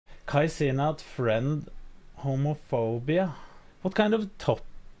Kai Cenat friend homophobia. What kind of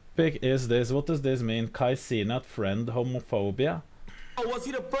topic is this? What does this mean? Kai Cenat friend homophobia? Oh, was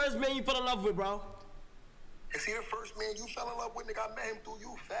he the first man you fell in love with, bro? Is he the first man you fell in love with? Nigga, I met him through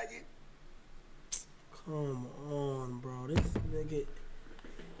you, faggot. Come on, bro. This nigga.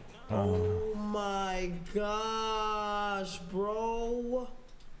 Oh my gosh, bro.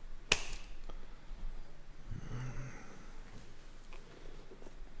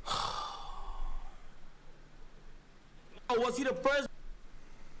 Oh, was he the first?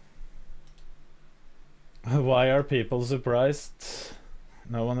 Why are people surprised?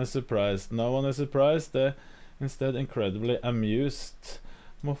 No one is surprised. No one is surprised. They're instead incredibly amused.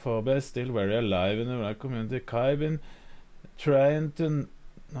 Homophobia is still very alive in the black community. Kai been trying to...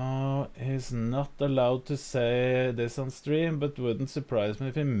 No, he's not allowed to say this on stream, but wouldn't surprise me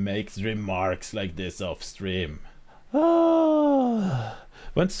if he makes remarks like this off stream.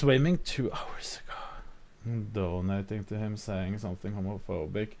 Went swimming 2 hours ago. Donating to him saying something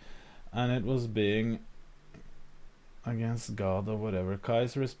homophobic, and it was being against God or whatever.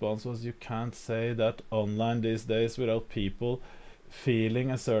 Kai's response was, you can't say that online these days without people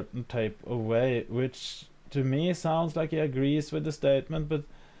feeling a certain type of way, which to me sounds like he agrees with the statement but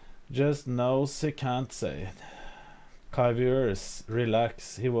just knows he can't say it. Kai viewers,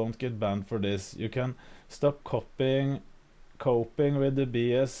 relax, he won't get banned for this. You can stop coping with the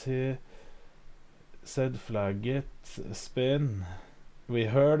BS he said. Flag it, spin. We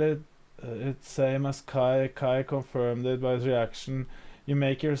heard it. It's same as Kai. Kai confirmed it by his reaction. You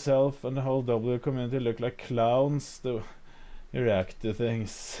make yourself and the whole W community look like clowns to react to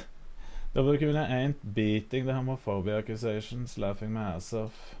things. W community ain't beating the homophobia accusations, laughing my ass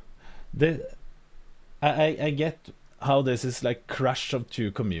off. I get how this is like crush of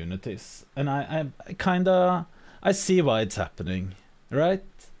two communities, and I kinda see why it's happening, right?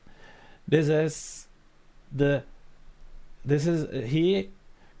 He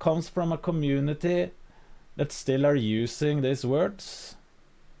comes from a community that still are using these words,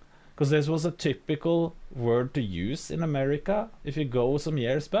 because this was a typical word to use in America if you go some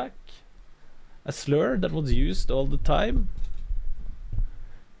years back, a slur that was used all the time.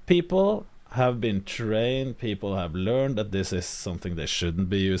 People have been trained, people have learned that this is something they shouldn't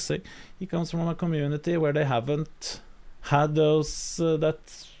be using. He comes from a community where they haven't had those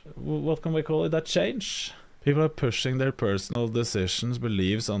what can we call it, that change. People are pushing their personal decisions,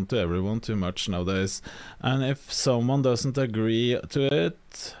 beliefs onto everyone too much nowadays, and if someone doesn't agree to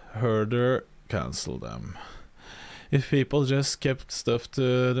it, herder, cancel them. If people just kept stuff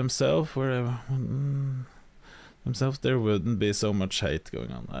to themselves, there wouldn't be so much hate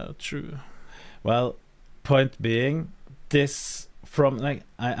going on. True. Well, point being, this from like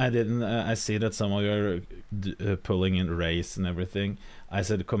I see that some of you are pulling in race and everything. I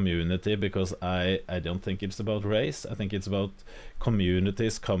said community because I don't think it's about race. I think it's about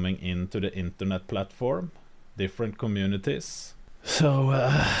communities coming into the internet platform, different communities. So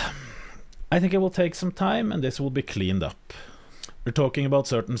I think it will take some time and this will be cleaned up. We're talking about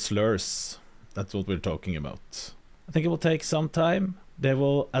certain slurs. That's what we're talking about. I think it will take some time. They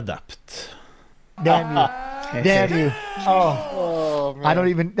will adapt. Damn you. Damn you. Oh man. I don't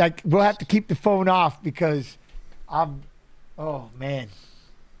even, like, we'll have to keep the phone off because oh man.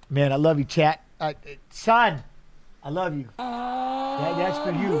 Man, I love you, chat. Son, I love you. That's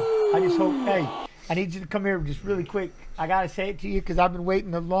for you. I just hope, hey, I need you to come here just really quick. I gotta say it to you because I've been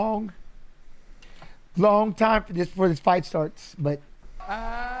waiting a long time for this fight starts. But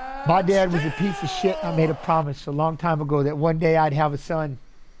my dad was a piece of shit. I made a promise a long time ago that one day I'd have a son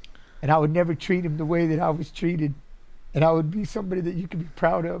and I would never treat him the way that I was treated. And I would be somebody that you could be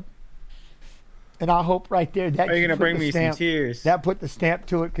proud of. And I hope right there that you're gonna bring me some tears. That put the stamp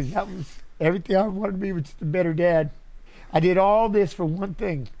to it, because that was everything I wanted to be, was just a better dad. I did all this for one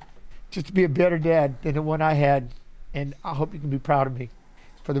thing, just to be a better dad than the one I had. And I hope you can be proud of me.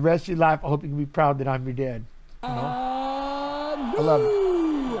 For the rest of your life, I hope you can be proud that I'm your dad. You know? I love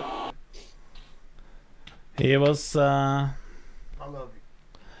you. He was I love you.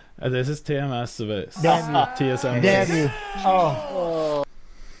 This is TMS. Damn you. TSM. Damn you. Oh.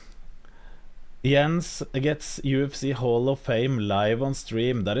 Jens gets UFC Hall of Fame live on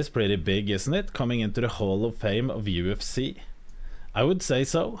stream. That is pretty big, isn't it? Coming into the Hall of Fame of UFC. I would say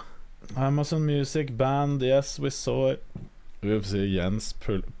so. Amazon Music band, yes, we saw it. UFC Jens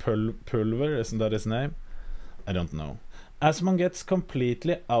Pulver, isn't that his name? I don't know. Asmon gets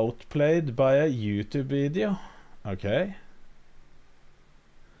completely outplayed by a YouTube video. Okay.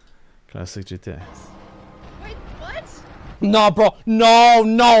 Classic GTA. Wait, what? No, bro.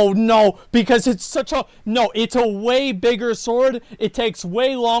 No. Because it's such a... No, it's a way bigger sword. It takes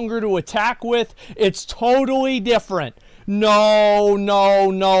way longer to attack with. It's totally different.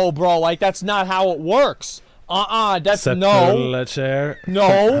 No, bro. Like, that's not how it works. That's... No. Chair.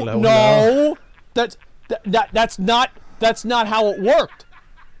 No. Hello. That's not how it worked.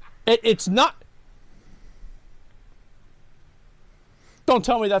 It's not... Don't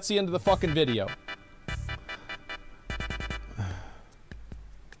tell me that's the end of the fucking video.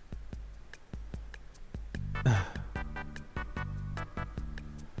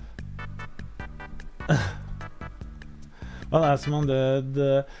 Well, Asmon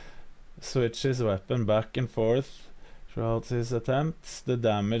did switch his weapon back and forth throughout his attempts. The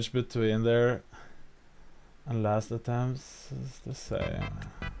damage between their and last attempts is the same.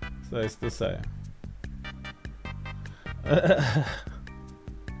 Stays the same.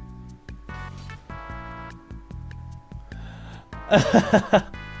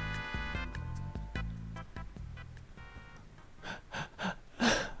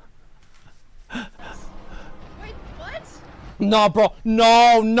 No, bro.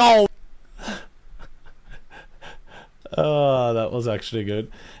 No. Oh, that was actually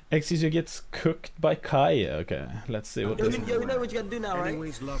good. Excuse you gets cooked by Kai. Okay, let's see what this. You know what you gotta do now, right?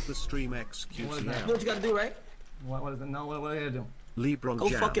 Always love the stream XQC. You know what you gotta do, right? What is it? No, what do I gotta do? LeBron Go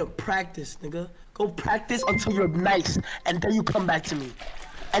Jam. fucking practice, nigga. Go practice until you're nice, and then you come back to me.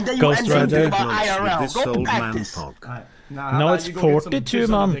 And then you Ghost end up Rider. about IRL. This Go old man practice. talk. No, it's 42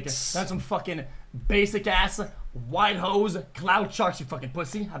 months. That's some fucking basic ass white hose cloud sharks, you fucking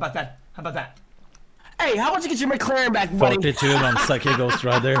pussy. How about that? Hey, how about you get your McLaren back, buddy? 42 months, like a Ghost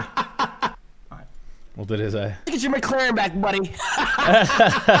Rider. What did he say? Get your McLaren back, buddy.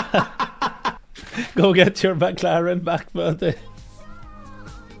 Go get your McLaren back, buddy.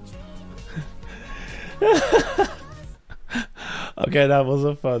 Okay, that was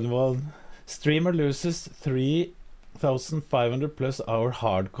a fun one. Streamer loses 3,500 plus hour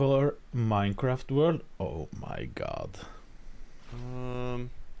hardcore Minecraft world. Oh my god.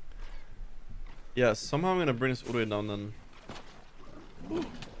 Yeah, somehow I'm gonna bring this all the way down then.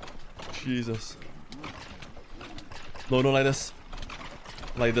 Jesus. No, not like this.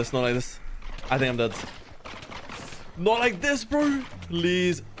 Like this, not like this. I think I'm dead. Not like this, bro.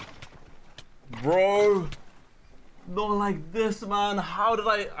 Please. Bro. Not like this, man. How did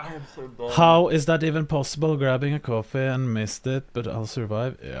I am so dumb. How is that even possible? Grabbing a coffee and missed it, but I'll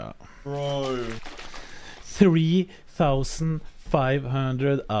survive. Yeah. Bro.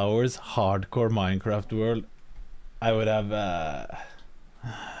 3,500 hours hardcore Minecraft world. I would have...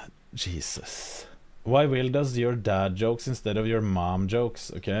 Jesus. Why Will does your dad jokes instead of your mom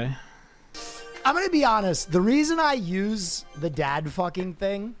jokes, okay? I'm gonna be honest. The reason I use the dad fucking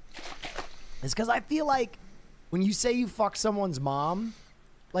thing is because I feel like when you say you fuck someone's mom,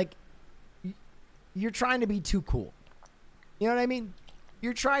 like, you're trying to be too cool. You know what I mean?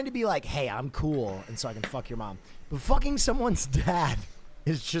 You're trying to be like, hey, I'm cool, and so I can fuck your mom. But fucking someone's dad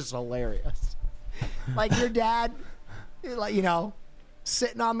is just hilarious. Like, your dad, like, you know,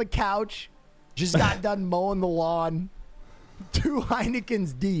 sitting on the couch, just got done mowing the lawn, 2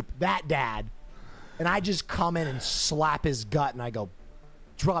 Heinekens deep, that dad. And I just come in and slap his gut, and I go,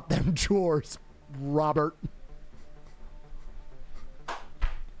 drop them drawers, Robert. Oh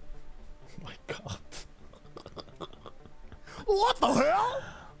my god. What the hell?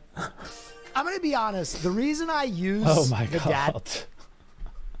 I'm gonna be honest. The reason I use Oh my the god. dad,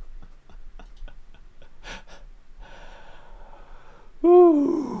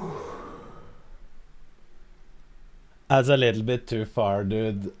 Woo. That's a little bit too far,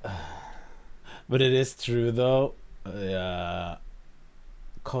 dude. But it is true, though. Yeah.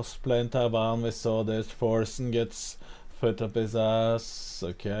 Cosplay in Taiwan, we saw this. Forsen gets foot up his ass.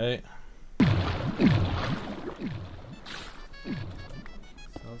 Okay.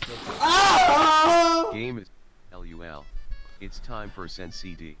 Game is LUL. It's time for Sen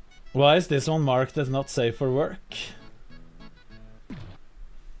CD. Why is this one marked as not safe for work?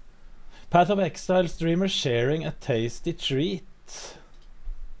 Path of Exile streamer sharing a tasty treat.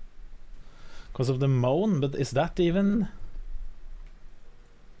 Because of the moan, but is that even...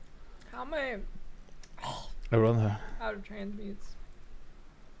 How am I Everyone here. out of transmutes?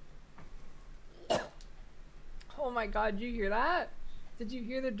 Oh my god, did you hear that? Did you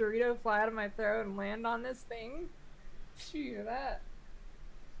hear the Dorito fly out of my throat and land on this thing? Did you hear that?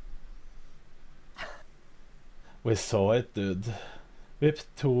 We saw it, dude.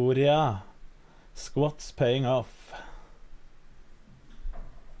 Victoria. Squats paying off.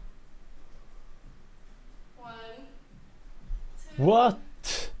 1, 2, What?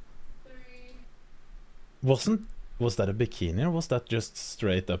 3. Wasn't Was that a bikini or was that just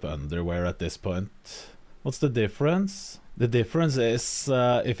straight up underwear at this point? What's the difference? The difference is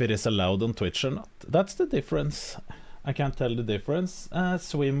if it is allowed on Twitch or not. That's the difference. I can't tell the difference.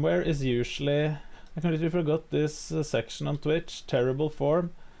 Swimwear is usually... I completely forgot this section on Twitch. Terrible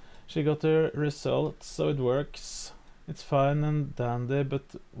form. She got her results, so it works. It's fine and dandy, but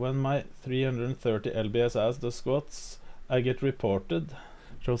when my 330 lbs ass does squats, I get reported.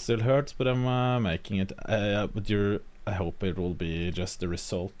 It still hurts, but I'm making it. But I hope it will be just the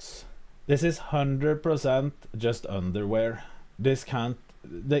results. This is 100% just underwear. This can't.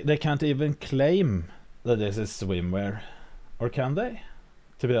 They can't even claim that this is swimwear, or can they?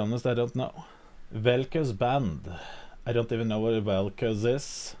 To be honest, I don't know. Velcos banned. I don't even know what Velcos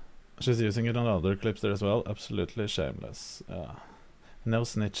is. She's using it on other clips there as well. Absolutely shameless. No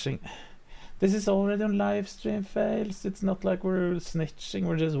snitching. This is already on live stream fails. It's not like we're snitching,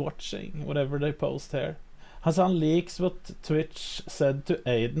 we're just watching whatever they post here. Hassan leaks what Twitch said to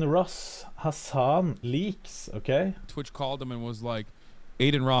Aiden Ross. Hassan leaks, okay? Twitch called him and was like,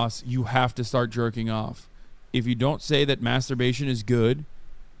 Aiden Ross, you have to start jerking off. If you don't say that masturbation is good,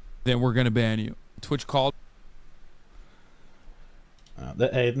 then we're going to ban you. Twitch called. The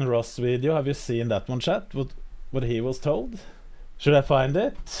Aiden Ross video, have you seen that one, chat? What he was told? Should I find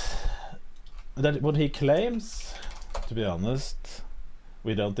it? That what he claims? To be honest,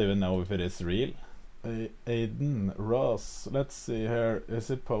 we don't even know if it is real. Aiden Ross, let's see here. Is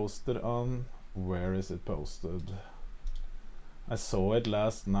it posted on... Where is it posted? I saw it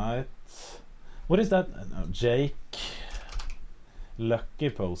last night. What is that? No, Jake Lucky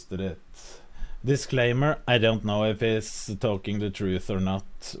posted it. Disclaimer, I don't know if he's talking the truth or not.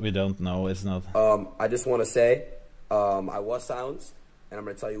 We don't know, it's not... I just want to say, I was silenced, and I'm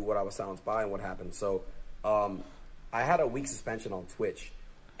going to tell you what I was silenced by and what happened. So, I had a week suspension on Twitch,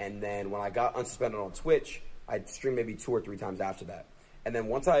 and then when I got unsuspended on Twitch, I'd stream maybe 2 or 3 times after that. And then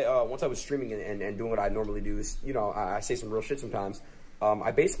once I was streaming and doing what I normally do is, you know, I say some real shit sometimes.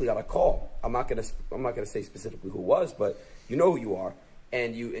 I basically got a call. I'm not gonna say specifically who it was, but you know who you are.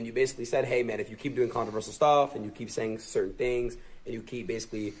 And you basically said, hey man, if you keep doing controversial stuff and you keep saying certain things and you keep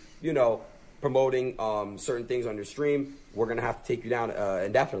basically, you know, promoting certain things on your stream, we're gonna have to take you down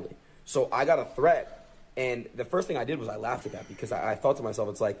indefinitely. So I got a threat, and the first thing I did was I laughed at that because I thought to myself,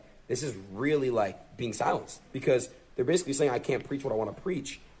 it's like, this is really like being silenced, because they're basically saying I can't preach what I want to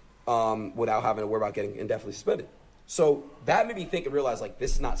preach without having to worry about getting indefinitely suspended. So that made me think and realize, like,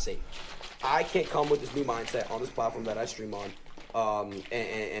 this is not safe. I can't come with this new mindset on this platform that I stream on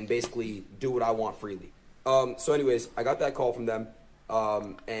and basically do what I want freely. So anyways, I got that call from them,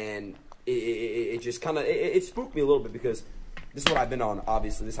 and it just kind of, it spooked me a little bit, because this is what I've been on,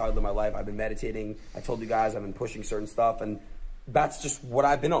 obviously. This is how I live my life. I've been meditating. I told you guys I've been pushing certain stuff, and that's just what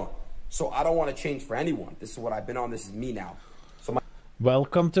I've been on. So I don't want to change for anyone. This is what I've been on. This is me now. So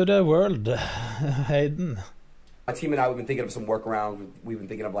welcome to the world, Hayden. My team and I, we've been thinking of some workarounds. We've been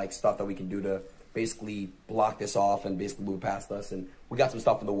thinking of like stuff that we can do to basically block this off and basically move past us. And we got some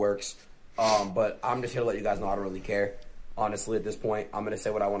stuff in the works. But I'm just here to let you guys know I don't really care. Honestly, at this point, I'm going to say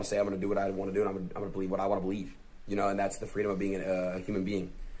what I want to say. I'm going to do what I want to do. And I'm going to believe what I want to believe. You know, and that's the freedom of being a human being.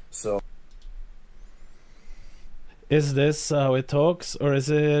 So. Is this how it talks, or is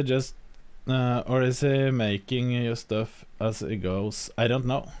it just... or is he making your stuff as it goes? I don't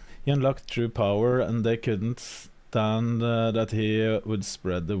know. He unlocked true power, and they couldn't stand that he would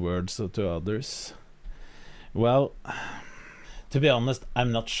spread the words to others. Well, to be honest,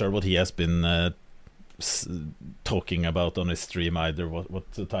 I'm not sure what he has been talking about on his stream either.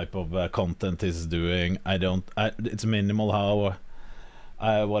 What type of content he's doing. It's minimal how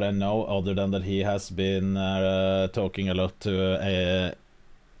what I know, other than that he has been talking a lot to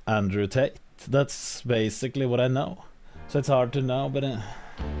Andrew Tate. That's basically what I know. So it's hard to know, but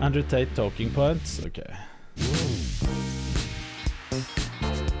Andrew Tate talking points. Okay.